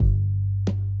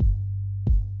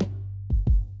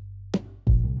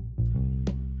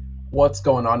What's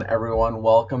going on, everyone?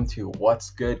 Welcome to What's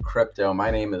Good Crypto. My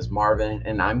name is Marvin,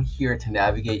 and I'm here to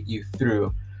navigate you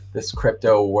through this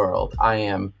crypto world. I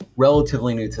am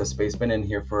relatively new to the space, been in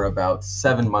here for about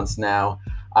 7 months now.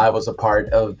 I was a part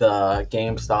of the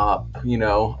GameStop,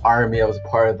 army. I was a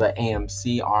part of the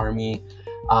AMC army.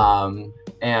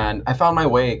 And I found my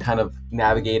way kind of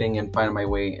navigating and finding my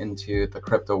way into the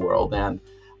crypto world. And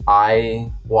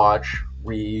I watch,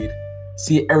 read,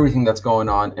 see everything that's going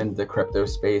on in the crypto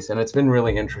space, and it's been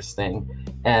really interesting.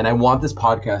 And I want this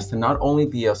podcast to not only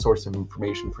be a source of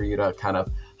information for you to kind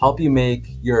of help you make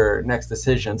your next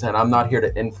decisions, and I'm not here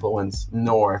to influence,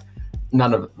 nor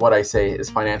none of what I say is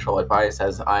financial advice,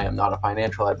 as I am not a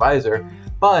financial advisor,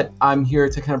 but I'm here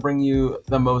to kind of bring you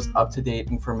the most up-to-date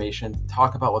information,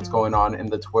 talk about what's going on in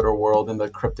the Twitter world, in the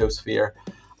crypto sphere,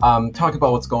 talk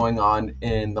about what's going on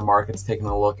in the markets, taking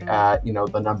a look at,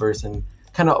 the numbers and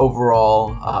kind of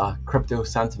overall crypto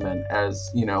sentiment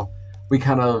as, we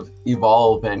kind of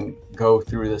evolve and go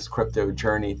through this crypto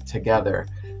journey together.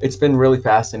 It's been really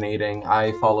fascinating.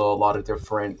 I follow a lot of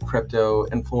different crypto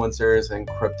influencers and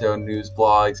crypto news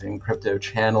blogs and crypto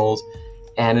channels,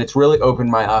 and it's really opened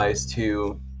my eyes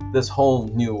to this whole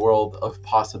new world of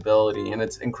possibility, and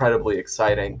it's incredibly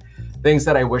exciting. Things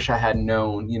that I wish I had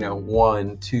known,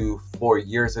 1, 2, 4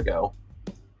 years ago.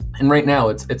 And right now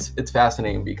it's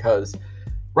fascinating because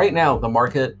right now, the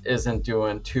market isn't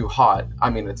doing too hot. I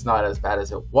mean, it's not as bad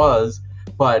as it was,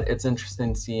 but it's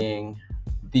interesting seeing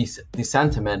the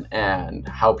sentiment and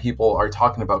how people are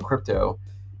talking about crypto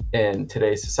in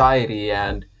today's society.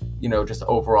 And, just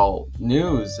overall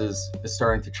news is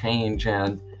starting to change.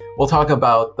 And we'll talk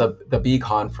about the B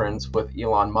conference with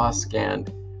Elon Musk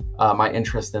and my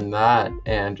interest in that,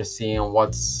 and just seeing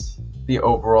what's the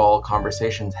overall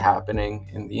conversations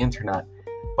happening in the internet.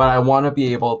 But I want to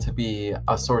be able to be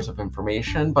a source of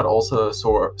information, but also a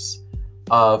source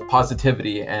of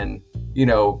positivity and,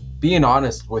 being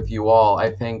honest with you all.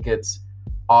 I think it's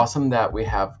awesome that we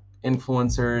have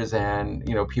influencers and,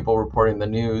 people reporting the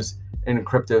news in the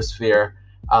crypto sphere.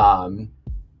 And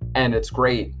it's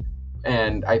great.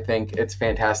 And I think it's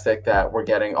fantastic that we're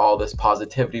getting all this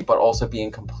positivity, but also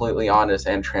being completely honest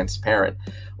and transparent.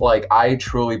 Like, I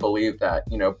truly believe that,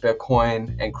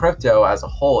 Bitcoin and crypto as a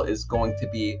whole is going to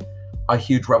be a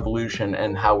huge revolution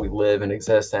in how we live and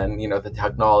exist, and, the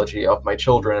technology of my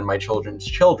children and my children's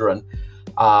children.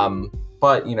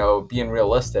 But, being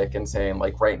realistic and saying,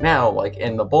 like, right now, like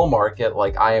in the bull market,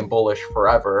 like, I am bullish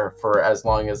forever for as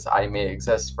long as I may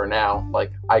exist for now.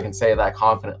 Like, I can say that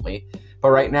confidently. But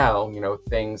right now,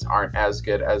 things aren't as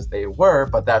good as they were,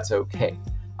 but that's okay.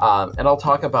 And I'll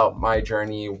talk about my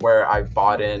journey, where I've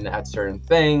bought in at certain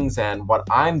things and what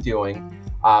I'm doing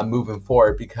moving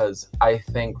forward, because I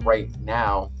think right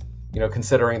now,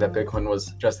 considering that Bitcoin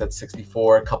was just at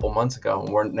 64 a couple months ago and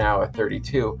we're now at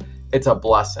 32, it's a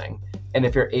blessing. And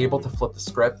if you're able to flip the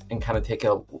script and kind of take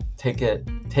a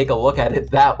look at it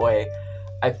that way,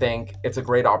 I think it's a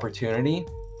great opportunity.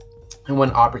 And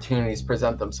when opportunities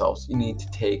present themselves, you need to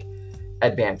take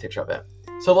advantage of it.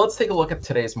 So let's take a look at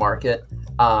today's market.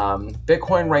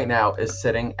 Bitcoin right now is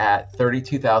sitting at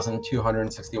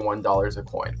 $32,261 a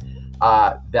coin.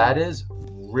 That is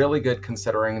really good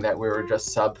considering that we were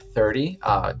just sub 30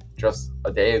 just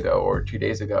a day ago or 2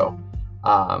 days ago,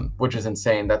 which is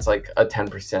insane. That's like a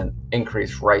 10%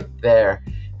 increase right there.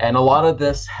 And a lot of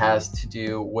this has to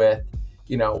do with,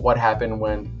 what happened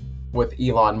with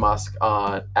Elon Musk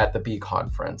at the B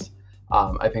conference.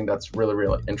 I think that's really,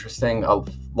 really interesting. A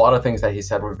lot of things that he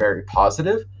said were very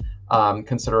positive,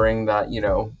 considering that,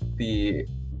 the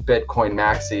Bitcoin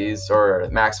maxis or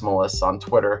maximalists on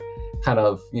Twitter kind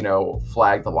of,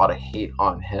 flagged a lot of hate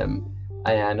on him.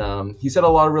 And he said a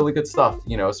lot of really good stuff,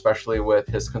 especially with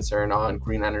his concern on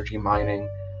green energy mining.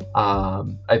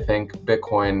 I think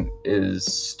Bitcoin is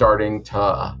starting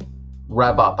to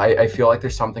rev up. I feel like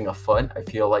there's something afoot. I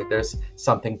feel like there's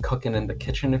something cooking in the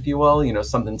kitchen, if you will,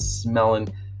 something smelling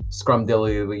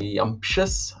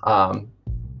scrumdiddlyumptious.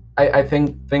 I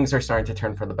think things are starting to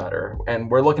turn for the better. And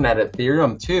we're looking at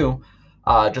Ethereum too,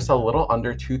 just a little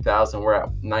under 2,000. We're at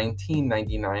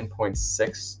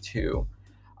 1999.62.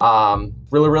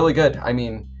 Really, really good. I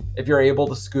mean, if you're able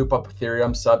to scoop up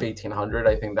Ethereum sub 1,800,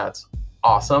 I think that's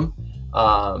awesome.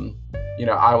 I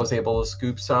was able to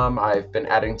scoop some. I've been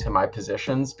adding to my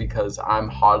positions because I'm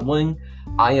hodling.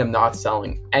 I am not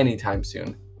selling anytime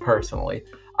soon, personally.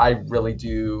 I really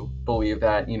do believe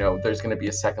that, there's going to be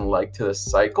a second leg to this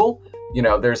cycle.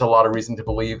 There's a lot of reason to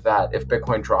believe that if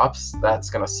Bitcoin drops, that's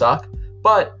going to suck.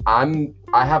 But I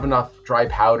have enough dry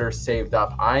powder saved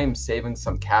up. I'm saving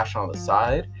some cash on the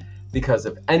side because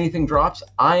if anything drops,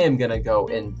 I am going to go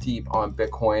in deep on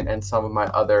Bitcoin and some of my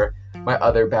other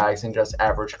bags and just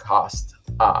average cost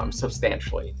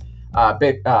substantially.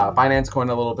 Binance Coin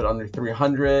a little bit under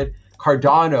 300.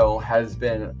 Cardano has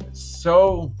been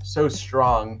so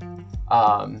strong.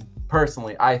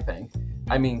 Personally, I think.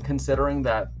 I mean, considering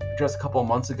that just a couple of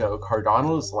months ago,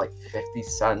 Cardano was like 50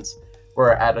 cents.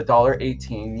 We're at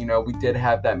 $1.18. You know, we did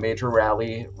have that major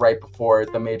rally right before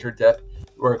the major dip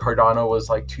where Cardano was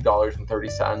like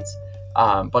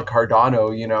 $2.30. But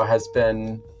Cardano, you know, has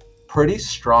been pretty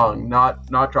strong,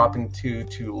 not dropping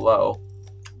too low.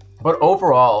 But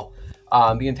overall,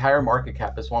 the entire market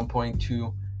cap is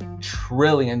 $1.2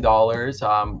 trillion,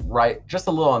 right, just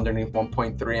a little underneath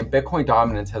 1.3, and Bitcoin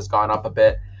dominance has gone up a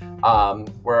bit.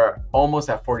 We're almost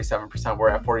at 47%. We're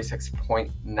at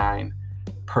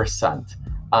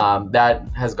 46.9%. That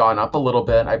has gone up a little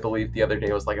bit. I believe the other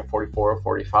day was like a 44 or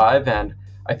 45, and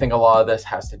I think a lot of this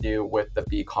has to do with the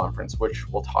B conference, which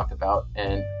we'll talk about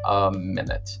in a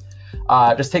minute.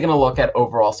 Just taking a look at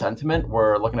overall sentiment,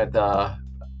 we're looking at the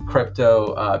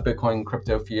Bitcoin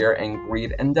crypto fear and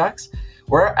greed index.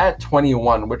 We're at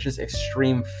 21, which is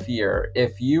extreme fear.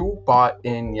 If you bought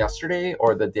in yesterday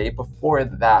or the day before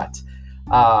that,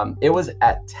 it was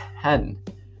at 10,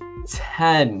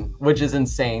 which is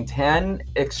insane. 10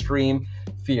 extreme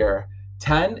fear.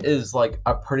 10 is like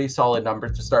a pretty solid number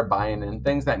to start buying in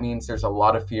things. That means there's a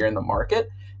lot of fear in the market,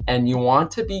 and you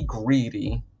want to be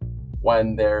greedy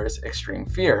when there's extreme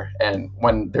fear. And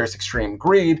when there's extreme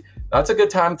greed, that's a good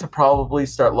time to probably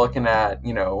start looking at,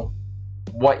 you know,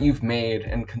 what you've made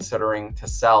and considering to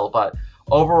sell. But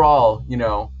overall, you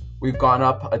know, we've gone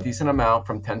up a decent amount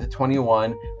from 10 to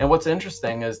 21. And what's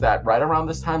interesting is that right around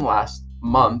this time last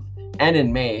month and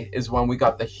in May is when we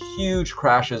got the huge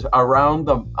crashes around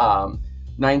the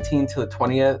 19th to the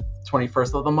 20th,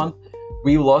 21st of the month.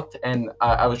 We looked, and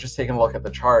I was just taking a look at the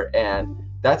chart, and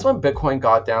that's when Bitcoin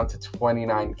got down to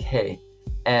 29K.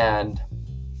 And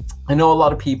I know a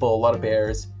lot of people, a lot of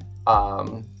bears,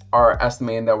 are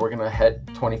estimating that we're going to hit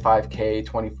 25K,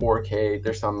 24K.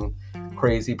 There's some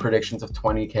crazy predictions of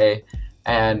 20K.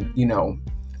 And, you know,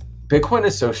 Bitcoin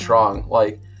is so strong.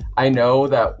 Like, I know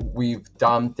that we've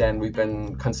dumped and we've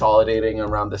been consolidating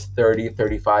around this 30,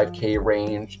 35K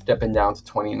range, dipping down to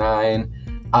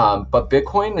 29. But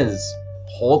Bitcoin is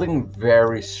holding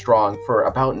very strong for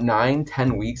about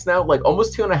 9-10 weeks now, like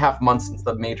almost 2.5 months since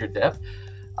the major dip.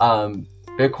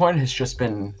 Bitcoin has just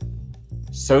been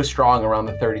so strong around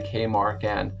the 30K mark,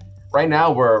 and right now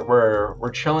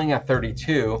we're chilling at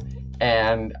 32,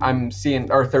 and I'm seeing,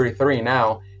 or 33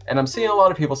 now, and I'm seeing a lot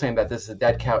of people saying that this is a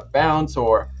dead cat bounce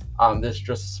or this is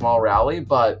just a small rally.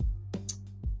 But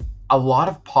a lot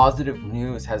of positive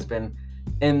news has been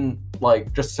in,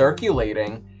 like, just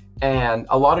circulating, and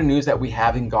a lot of news that we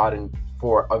haven't gotten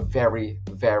for a very,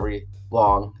 very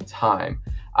long time.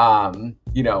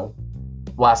 You know,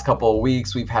 last couple of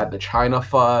weeks, we've had the China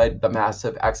FUD, the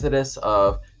massive exodus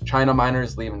of China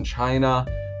miners leaving China,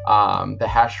 the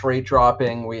hash rate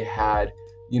dropping. We had,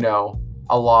 you know,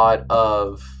 a lot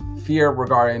of fear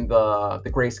regarding the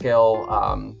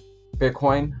Grayscale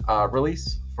Bitcoin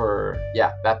release for,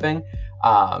 that thing.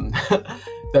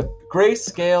 The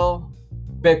Grayscale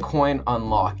Bitcoin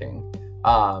unlocking.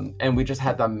 And we just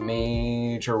had the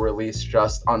major release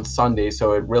just on Sunday,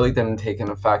 so it really didn't take an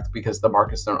effect because the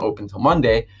markets don't open till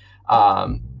Monday,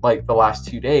 like the last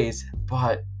 2 days.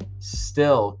 But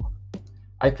still,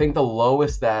 I think the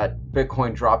lowest that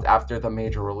Bitcoin dropped after the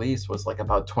major release was like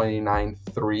about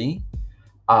 29.3.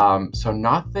 So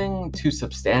nothing too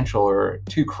substantial or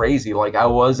too crazy. Like, I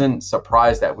wasn't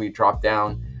surprised that we dropped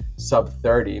down sub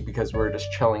 30 because we're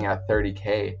just chilling at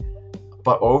 30K.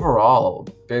 But overall,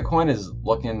 Bitcoin is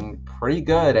looking pretty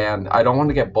good, and I don't want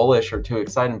to get bullish or too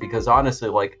excited because honestly,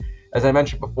 like, as I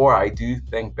mentioned before, I do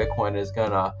think Bitcoin is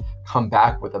gonna come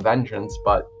back with a vengeance.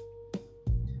 But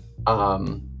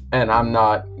and I'm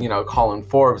not, you know, calling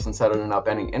Forbes and setting up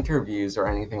any interviews or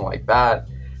anything like that,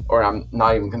 or I'm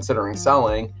not even considering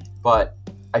selling. But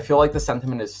I feel like the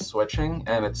sentiment is switching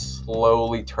and it's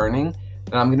slowly turning,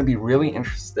 and I'm gonna be really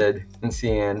interested in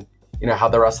seeing, you know, how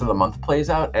the rest of the month plays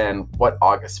out and what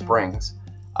August brings.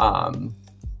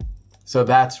 So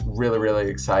that's really, really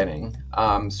exciting.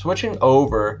 Switching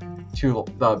over to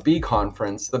the B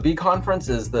conference. The B conference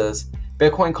is this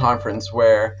Bitcoin conference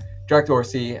where Jack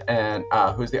Dorsey and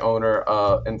who's the owner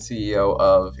and CEO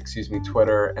of,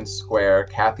 Twitter and Square,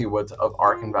 Cathie Wood of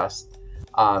ARK Invest,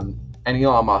 and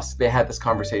Elon Musk, they had this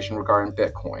conversation regarding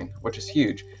Bitcoin, which is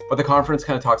huge. But the conference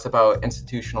kind of talks about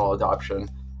institutional adoption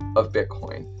of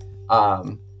Bitcoin.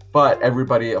 But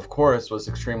everybody, of course, was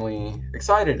extremely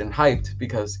excited and hyped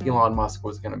because Elon Musk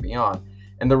was going to be on.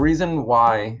 And the reason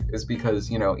why is because,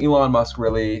 Elon Musk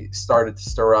really started to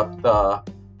stir up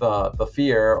the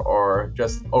fear, or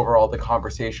just overall the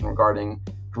conversation regarding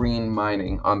green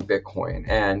mining on Bitcoin.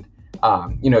 And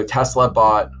Tesla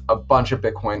bought a bunch of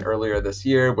Bitcoin earlier this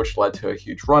year, which led to a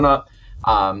huge run up.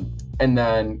 And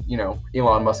then,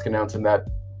 Elon Musk announcing that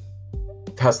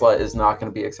Tesla is not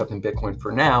going to be accepting Bitcoin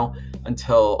for now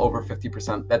until over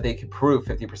 50%, that they could prove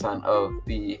 50% of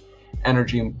the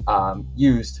energy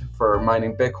used for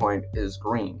mining Bitcoin is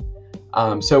green.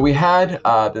 So we had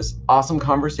this awesome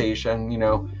conversation.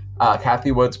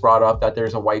 Cathie Woods brought up that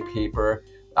there's a white paper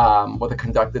with a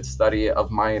conducted study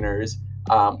of miners,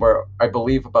 where I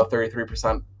believe about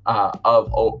 33%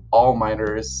 of all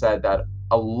miners said that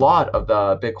a lot of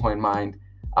the Bitcoin mined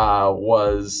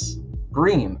was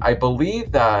green. I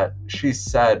believe that she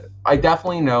said, I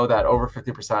definitely know that over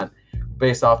 50%,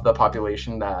 based off the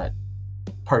population that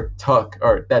partook,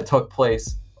 or that took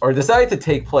place, or decided to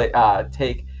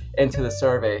take into the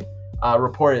survey,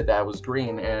 reported that it was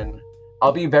green. And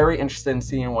I'll be very interested in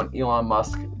seeing what Elon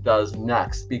Musk does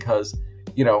next, because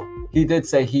he did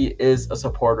say he is a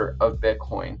supporter of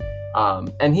Bitcoin,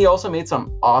 and he also made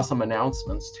some awesome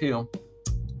announcements too,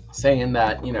 saying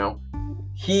that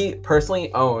he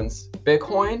personally owns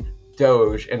Bitcoin,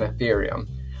 Doge, and Ethereum.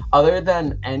 Other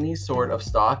than any sort of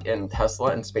stock in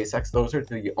Tesla and SpaceX, those are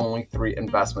the only three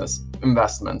investments.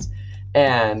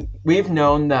 And we've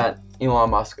known that Elon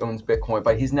Musk owns Bitcoin,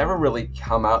 but he's never really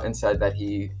come out and said that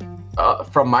he,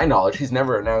 from my knowledge, he's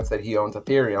never announced that he owns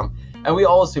Ethereum. And we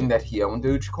all assume that he owned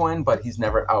Dogecoin, but he's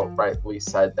never outrightly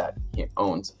said that he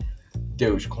owns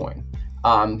Dogecoin.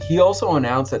 He also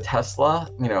announced that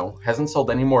Tesla, hasn't sold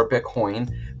any more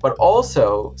Bitcoin, but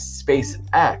also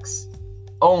SpaceX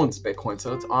owns Bitcoin,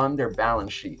 so it's on their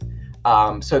balance sheet.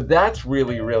 So that's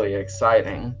really, really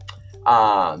exciting.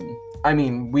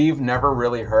 We've never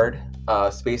really heard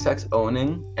SpaceX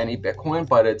owning any Bitcoin,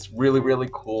 but it's really, really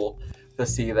cool to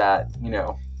see that,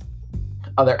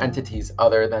 other entities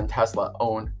other than Tesla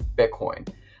own Bitcoin.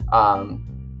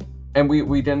 And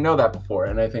we didn't know that before,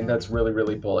 and I think that's really,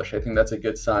 really bullish. I think that's a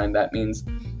good sign. That means,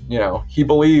 he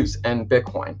believes in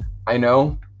Bitcoin. I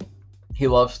know he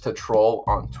loves to troll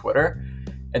on Twitter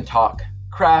and talk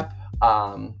crap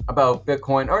about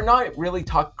Bitcoin, or not really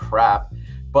talk crap,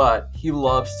 but he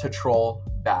loves to troll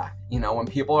back. When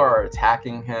people are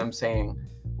attacking him, saying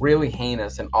really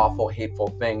heinous and awful, hateful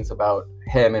things about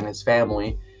him and his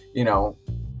family,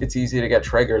 it's easy to get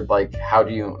triggered. Like, how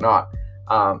do you not?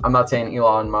 I'm not saying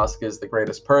Elon Musk is the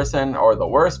greatest person or the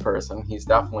worst person. He's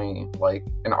definitely like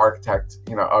an architect,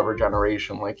 of our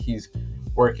generation. Like, he's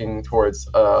working towards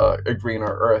a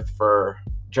greener earth for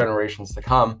generations to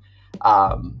come.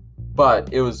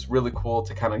 But it was really cool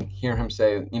to kind of hear him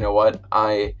say, what,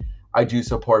 I do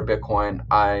support Bitcoin.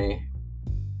 I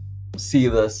see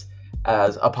this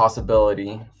as a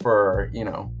possibility for,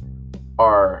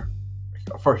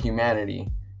 for humanity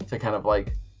to kind of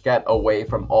like get away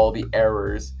from all the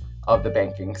errors of the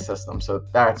banking system. So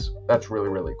that's really,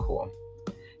 really cool.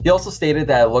 He also stated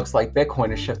that it looks like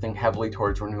Bitcoin is shifting heavily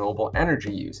towards renewable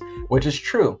energy use, which is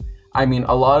true. A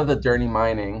lot of the dirty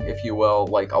mining, if you will,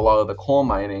 like a lot of the coal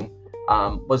mining,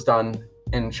 was done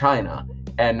in China.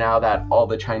 And now that all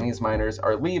the Chinese miners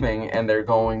are leaving and they're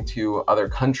going to other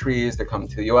countries, they're coming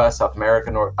to the US, South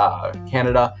America,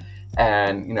 Canada,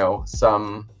 and,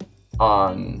 some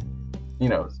on,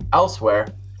 elsewhere,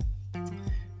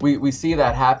 we see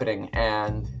that happening.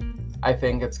 And I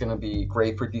think it's going to be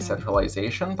great for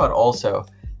decentralization, but also,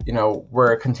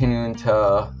 we're continuing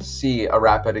to see a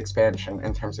rapid expansion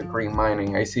in terms of green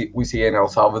mining. We see in El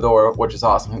Salvador, which is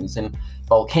awesome, using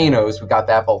volcanoes. We got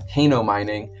that volcano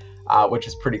mining, which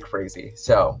is pretty crazy.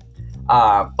 So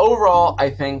overall, I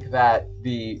think that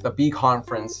the B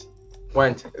conference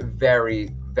went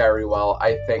very, very well.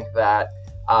 I think that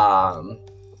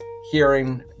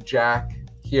hearing Jack,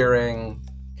 hearing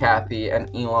Cathie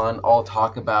and Elon all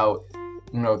talk about,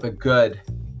 the good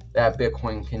that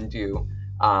Bitcoin can do,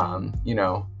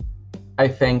 I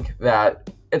think that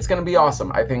it's going to be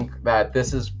awesome. I think that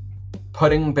this is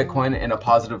putting Bitcoin in a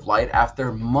positive light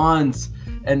after months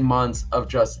and months of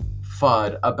just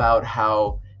FUD about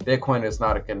how Bitcoin is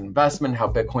not a good investment, how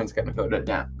Bitcoin's going to go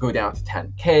down to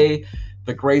 10K,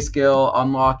 the grayscale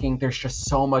unlocking. There's just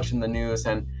so much in the news,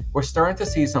 and we're starting to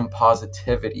see some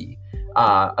positivity,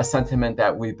 a sentiment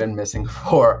that we've been missing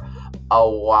for a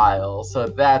while. So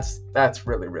that's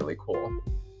really, really cool.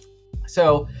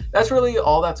 So that's really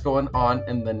all that's going on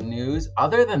in the news.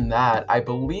 Other than that, I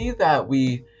believe that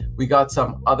we got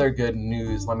some other good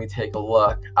news. Let me take a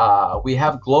look. We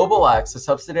have Global X, a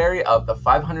subsidiary of the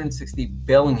 $560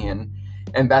 billion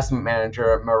investment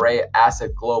manager Mirae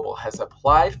Asset Global has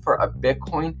applied for a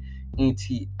Bitcoin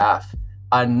ETF.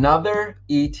 Another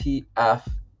ETF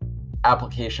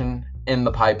application in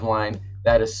the pipeline.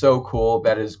 That is so cool.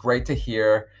 That is great to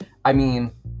hear. I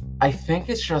mean, I think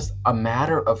it's just a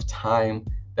matter of time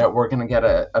that we're going to get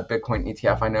a Bitcoin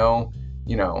ETF. I know,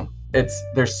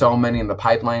 there's so many in the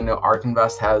pipeline. I know ARK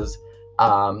Invest has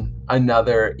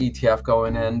another ETF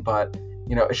going in, but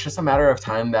it's just a matter of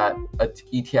time that an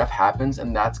ETF happens,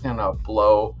 and that's going to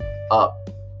blow up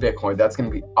Bitcoin. That's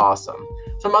going to be awesome.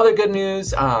 Some other good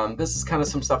news. This is kind of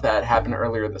some stuff that happened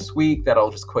earlier this week that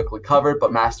I'll just quickly cover,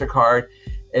 but MasterCard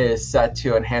is set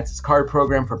to enhance its card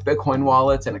program for Bitcoin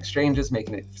wallets and exchanges,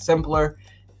 making it simpler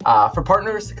for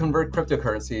partners to convert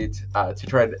cryptocurrency to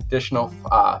traditional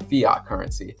fiat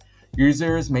currency.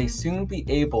 Users may soon be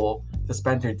able to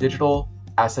spend their digital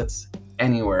assets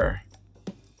anywhere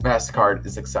MasterCard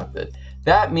is accepted.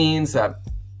 That means that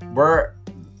we're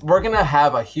going to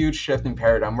have a huge shift in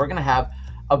paradigm. We're going to have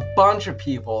a bunch of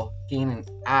people gaining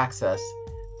access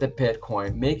to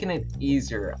Bitcoin, making it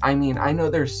easier. I mean, I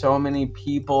know there's so many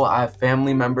people. I have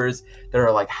family members that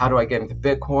are like, how do I get into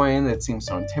Bitcoin? It seems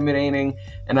so intimidating.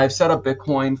 And I've set up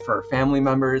Bitcoin for family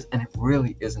members, and it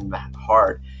really isn't that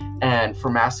hard. And for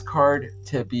MasterCard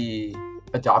to be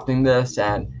adopting this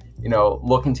and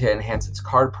looking to enhance its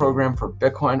card program for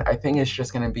Bitcoin, I think it's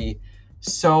just going to be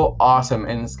so awesome,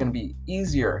 and it's going to be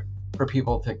easier for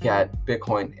people to get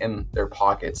Bitcoin in their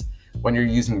pockets. When you're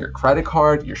using your credit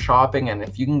card, you're shopping, and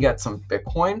if you can get some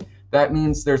Bitcoin, that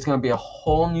means there's going to be a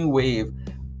whole new wave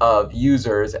of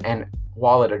users and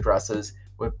wallet addresses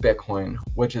with Bitcoin,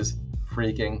 which is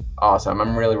freaking awesome.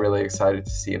 I'm really, really excited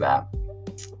to see that.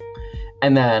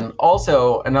 And then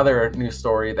also another news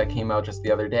story that came out just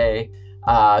the other day.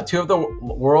 Two of the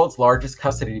world's largest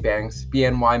custody banks,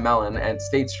 BNY Mellon and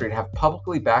State Street, have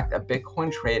publicly backed a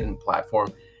Bitcoin trading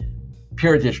platform,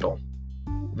 Pure Digital.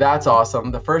 That's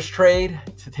awesome. The first trade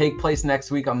to take place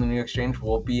next week on the new exchange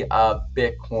will be a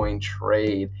Bitcoin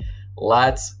trade.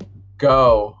 Let's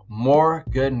go. More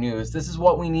good news. This is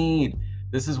what we need.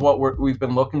 This is what we've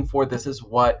been looking for. This is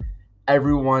what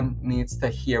everyone needs to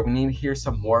hear. We need to hear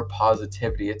some more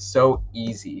positivity. It's so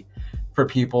easy for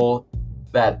people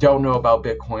that don't know about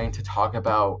Bitcoin to talk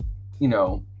about,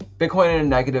 Bitcoin in a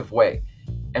negative way.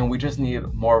 And we just need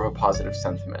more of a positive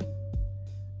sentiment.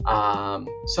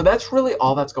 So that's really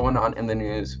all that's going on in the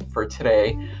news for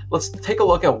today. Let's take a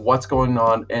look at what's going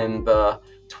on in the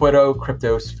Twitter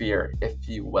crypto sphere, if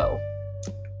you will.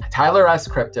 Tyler S.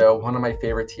 Crypto, one of my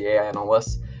favorite TA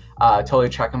analysts, totally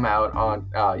check him out on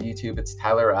YouTube. It's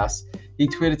Tyler S. He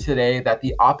tweeted today that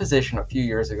the opposition a few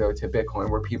years ago to Bitcoin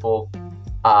were people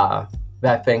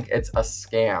that think it's a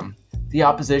scam. The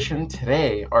opposition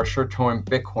today are short-term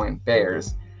Bitcoin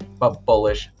bears, but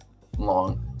bullish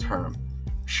long-term.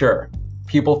 Sure,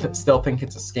 people still think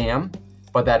it's a scam,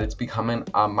 but that it's becoming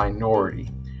a minority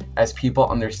as people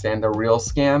understand the real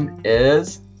scam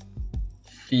is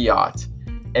fiat.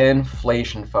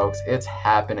 Inflation, folks, it's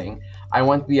happening. I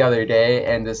went the other day,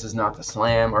 and this is not to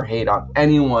slam or hate on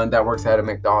anyone that works at a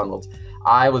McDonald's.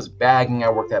 I was bagging.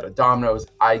 I worked at a Domino's.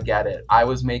 I get it. I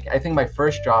think my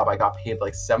first job, I got paid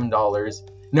like $7.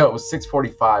 No, it was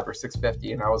 $6.45 or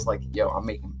 $6.50. And I was like, yo, I'm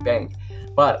making bank.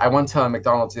 But I went to a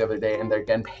McDonald's the other day, and they're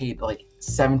getting paid like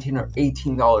 $17 or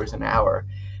 $18 an hour.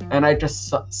 And I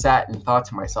just sat and thought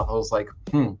to myself, I was like,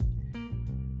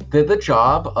 did the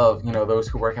job of, those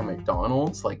who work at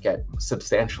McDonald's like get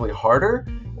substantially harder,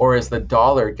 or is the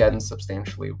dollar getting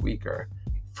substantially weaker?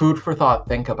 Food for thought.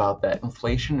 Think about that.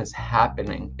 Inflation is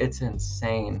happening. It's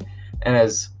insane. And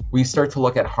as we start to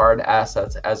look at hard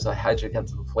assets as a hedge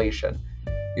against inflation,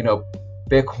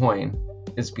 Bitcoin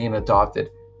is being adopted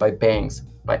by banks,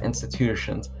 by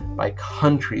institutions, by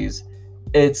countries.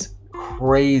 It's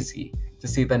crazy to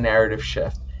see the narrative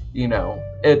shift.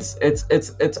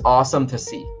 It's awesome to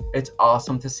see. It's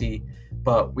awesome to see,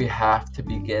 but we have to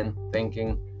begin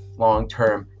thinking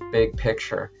long-term, big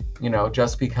picture.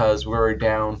 Just because we're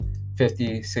down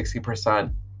 50,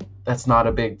 60%, that's not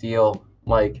a big deal.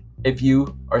 Like, if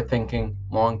you are thinking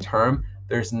long-term,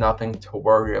 there's nothing to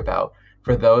worry about.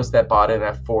 For those that bought in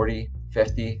at 40,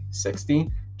 50,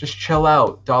 60, just chill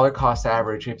out. Dollar cost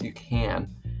average if you can.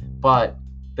 But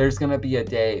there's going to be a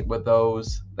day where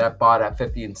those that bought at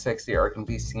 50 and 60 are going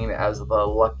to be seen as the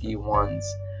lucky ones.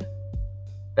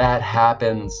 That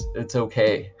happens. It's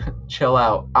okay. Chill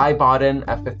out. I bought in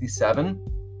at 57,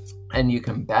 and you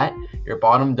can bet your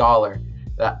bottom dollar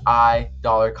that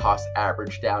dollar cost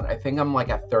average down. I think I'm like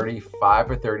at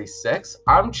 35 or 36.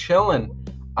 I'm chilling.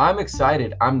 I'm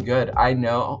excited. I'm good. I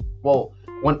know. Well,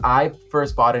 when I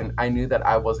first bought in, I knew that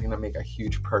I wasn't going to make a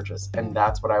huge purchase, and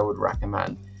that's what I would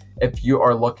recommend. If you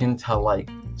are looking to like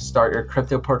start your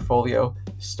crypto portfolio,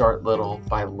 start little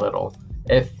by little.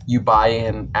 If you buy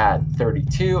in at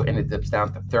 32 and it dips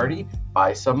down to 30,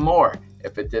 buy some more.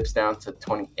 If it dips down to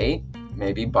 28,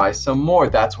 maybe buy some more.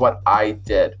 That's what I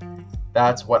did.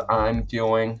 That's what I'm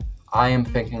doing. I am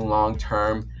thinking long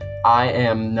term. I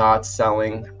am not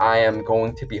selling. I am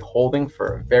going to be holding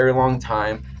for a very long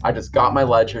time. I just got my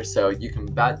ledger, so you can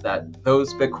bet that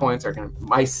those Bitcoins are going to,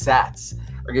 my sats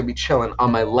are going to be chilling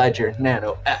on my Ledger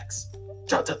Nano X.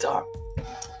 Da, da, da.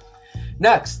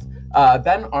 Next,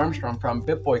 Ben Armstrong from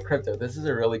BitBoy Crypto. This is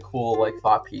a really cool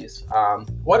thought piece.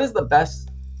 What is the best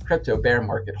crypto bear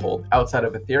market hold outside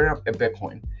of Ethereum and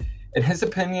Bitcoin? In his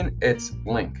opinion, it's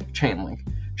Chainlink.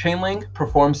 Chainlink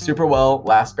performed super well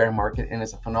last bear market and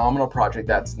is a phenomenal project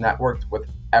that's networked with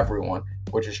everyone,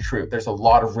 which is true. There's a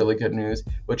lot of really good news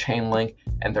with Chainlink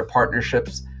and their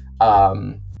partnerships.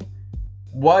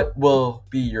 What will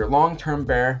be your long-term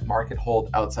bear market hold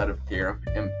outside of Ethereum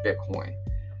and Bitcoin?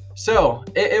 So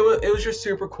it was just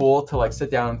super cool to sit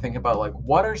down and think about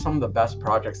what are some of the best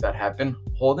projects that have been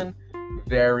holding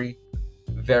very,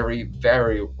 very,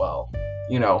 very well.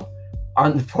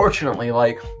 Unfortunately,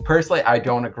 personally, I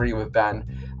don't agree with Ben.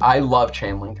 I love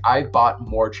Chainlink. I bought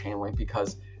more Chainlink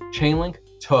because Chainlink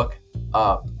took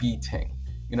a beating.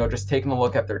 Just taking a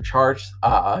look at their charts,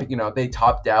 they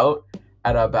topped out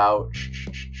at about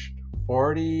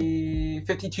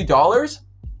 $52.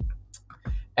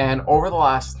 And over the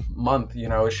last month,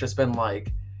 it's just been we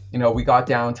got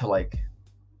down to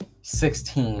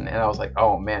 16, and I was like,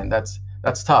 oh man, that's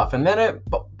tough. And then it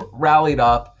rallied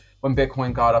up when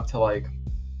Bitcoin got up to I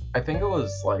think it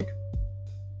was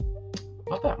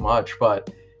not that much,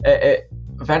 but it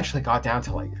eventually got down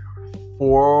to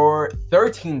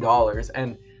 $13,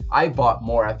 and I bought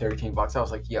more at $13. I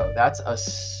was like, yo, that's a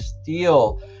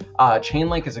steal.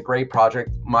 Chainlink is a great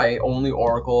project. My only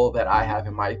Oracle that I have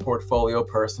in my portfolio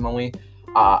personally.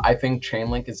 I think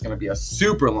Chainlink is going to be a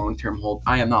super long-term hold.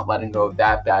 I am not letting go of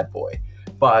that bad boy.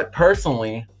 But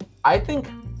personally, I think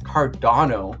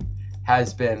Cardano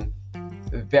has been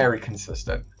very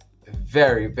consistent.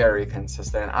 Very, very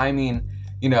consistent. I mean,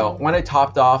 when it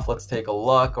topped off, let's take a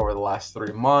look over the last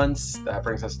 3 months. That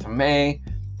brings us to May.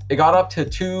 It got up to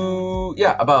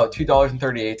about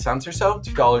 $2.38 or so,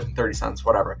 $2.30,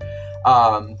 whatever.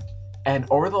 And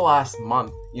over the last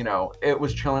month, it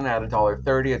was chilling at $1.30,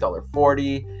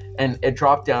 $1.40, and it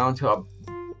dropped down to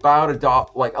about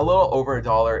a little over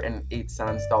 $1.08,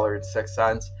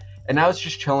 $1.06, and now it's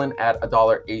just chilling at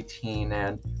 $1.18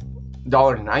 and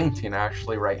 $1.19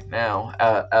 actually right now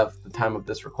at the time of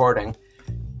this recording.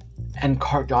 And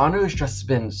Cardano has just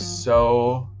been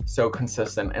so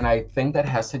consistent, and I think that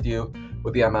has to do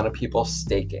with the amount of people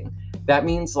staking. That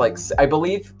means I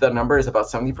believe the number is about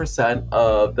 70%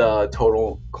 of the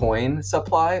total coin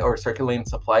supply or circulating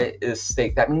supply is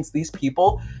staked. That means these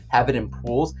people have it in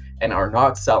pools and are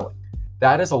not selling.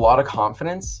 That is a lot of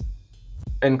confidence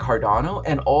in Cardano,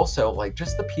 and also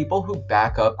just the people who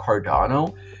back up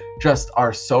Cardano just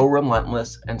are so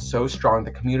relentless and so strong.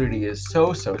 The community is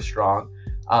so strong.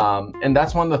 And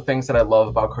that's one of the things that I love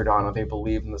about Cardano. They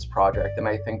believe in this project, and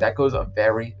I think that goes a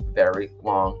very, very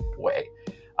long way.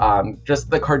 Just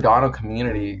the Cardano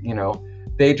community,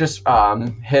 they just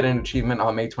hit an achievement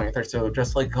on May 23rd, so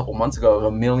just a couple months ago, of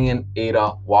 1 million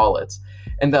ADA wallets.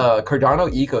 And the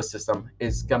Cardano ecosystem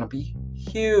is going to be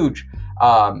huge.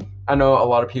 I know a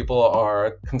lot of people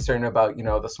are concerned about,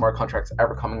 the smart contracts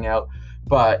ever coming out,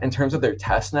 but in terms of their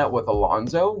testnet with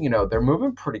Alonzo, they're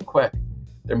moving pretty quick.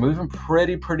 They're moving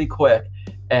pretty quick.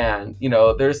 And,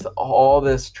 there's all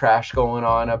this trash going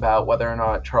on about whether or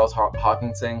not Charles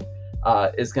Hoskinson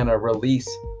is going to release,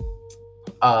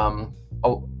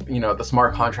 the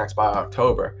smart contracts by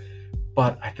October.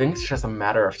 But I think it's just a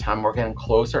matter of time. We're getting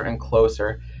closer and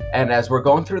closer. And as we're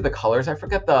going through the colors, I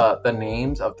forget the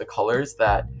names of the colors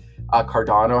that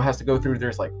Cardano has to go through.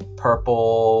 There's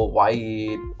purple,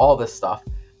 white, all this stuff.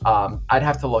 I'd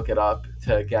have to look it up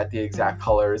to get the exact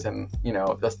colors and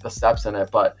the steps in it,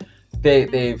 but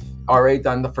they've already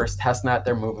done the first testnet.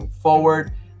 They're moving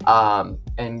forward,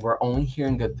 and we're only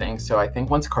hearing good things. So I think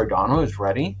once Cardano is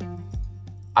ready,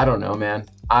 I don't know, man.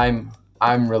 I'm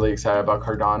really excited about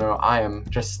Cardano. I am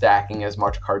just stacking as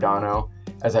much Cardano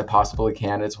as I possibly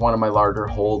can. It's one of my larger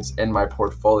holds in my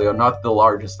portfolio, not the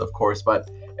largest, of course,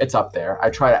 but it's up there. I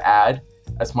try to add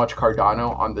as much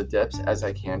Cardano on the dips as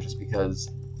I can, just because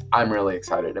I'm really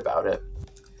excited about it.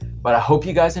 But I hope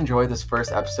you guys enjoyed this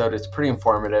first episode. It's pretty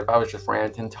informative. I was just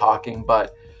ranting, talking,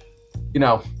 but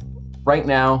right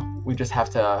now we just have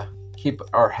to keep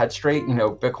our head straight.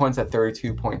 Bitcoin's at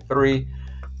 32.3.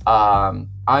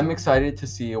 I'm excited to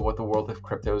see what the world of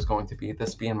crypto is going to be.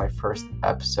 This being my first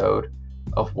episode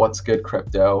of What's Good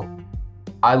Crypto.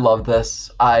 I love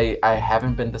this. I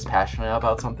haven't been this passionate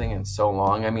about something in so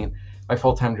long. I mean, my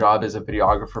full-time job is a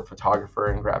videographer,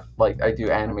 photographer, and I do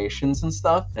animations and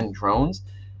stuff and drones.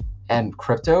 And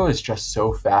crypto is just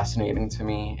so fascinating to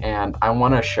me. And I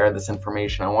want to share this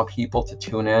information. I want people to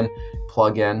tune in,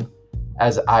 plug in,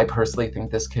 as I personally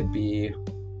think this could be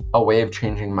a way of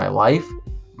changing my life,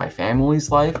 my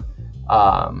family's life.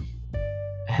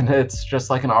 And it's just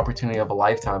like an opportunity of a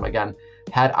lifetime. Again,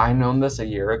 had I known this a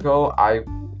year ago, I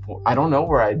don't know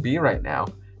where I'd be right now.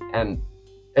 And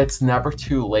it's never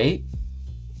too late.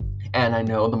 And I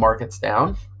know the market's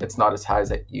down. It's not as high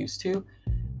as it used to.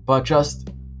 But just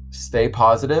stay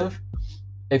positive.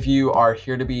 If you are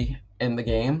here to be in the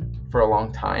game for a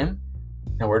long time,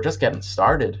 and we're just getting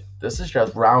started. This is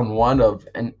just round one of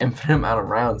an infinite amount of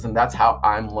rounds, and that's how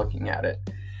I'm looking at it.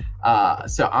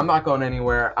 So I'm not going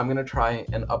anywhere. I'm going to try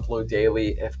and upload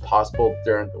daily if possible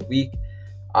during the week.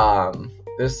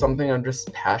 This is something I'm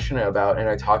just passionate about, and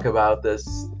I talk about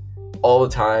this all the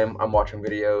time. I'm watching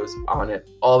videos on it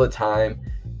all the time,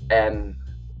 and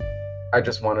I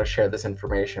just want to share this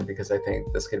information because I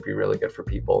think this could be really good for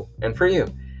people and for you.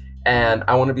 And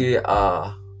I want to be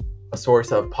a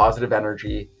source of positive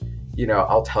energy.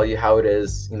 I'll tell you how it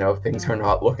is. If things are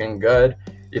not looking good,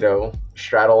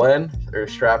 straddle in or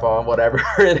strap on, whatever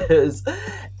it is,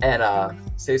 and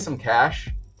save some cash.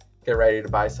 Get ready to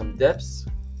buy some dips.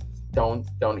 Don't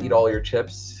eat all your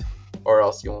chips, or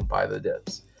else you won't buy the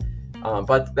dips.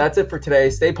 But that's it for today.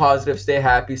 Stay positive, stay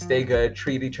happy, stay good,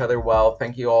 treat each other well.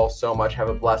 Thank you all so much. Have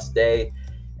a blessed day,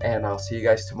 and I'll see you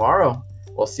guys tomorrow.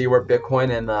 We'll see where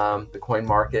Bitcoin and the coin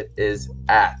market is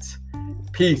at.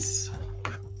 Peace.